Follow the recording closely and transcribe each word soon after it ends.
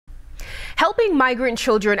Helping migrant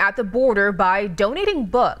children at the border by donating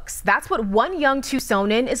books. That's what one young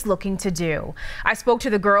Tucsonan is looking to do. I spoke to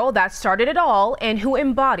the girl that started it all and who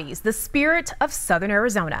embodies the spirit of Southern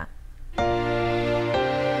Arizona.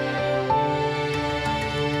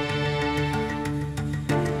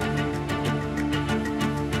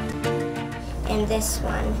 And this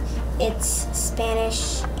one, it's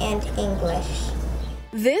Spanish and English.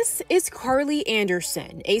 This is Carly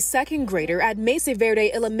Anderson, a second grader at Mesa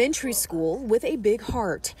Verde Elementary School with a big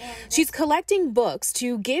heart. She's collecting books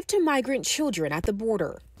to give to migrant children at the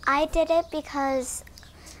border. I did it because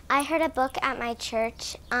I heard a book at my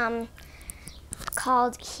church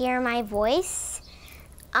called Hear My Voice,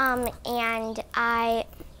 and I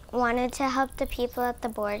wanted to help the people at the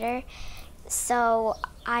border. So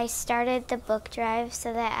I started the book drive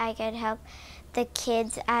so that I could help the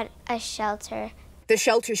kids at a shelter. The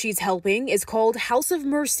shelter she's helping is called House of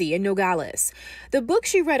Mercy in Nogales. The book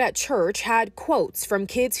she read at church had quotes from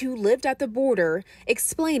kids who lived at the border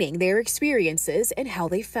explaining their experiences and how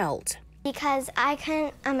they felt. Because I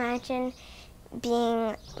couldn't imagine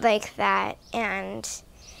being like that, and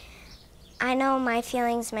I know my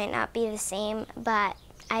feelings might not be the same, but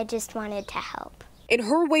I just wanted to help. And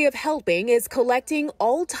her way of helping is collecting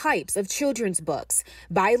all types of children's books,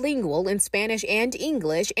 bilingual in Spanish and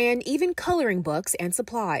English, and even coloring books and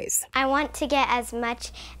supplies. I want to get as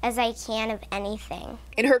much as I can of anything.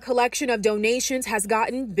 And her collection of donations has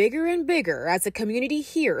gotten bigger and bigger as the community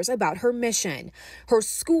hears about her mission. Her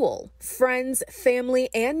school, friends, family,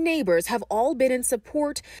 and neighbors have all been in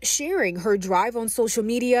support, sharing her drive on social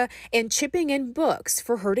media and chipping in books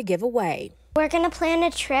for her to give away. We're going to plan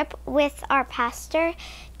a trip with our pastor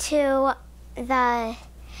to the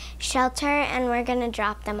shelter, and we're going to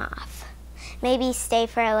drop them off. Maybe stay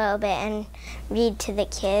for a little bit and read to the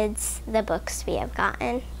kids the books we have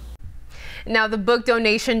gotten. Now, the book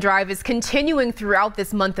donation drive is continuing throughout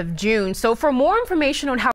this month of June. So for more information on how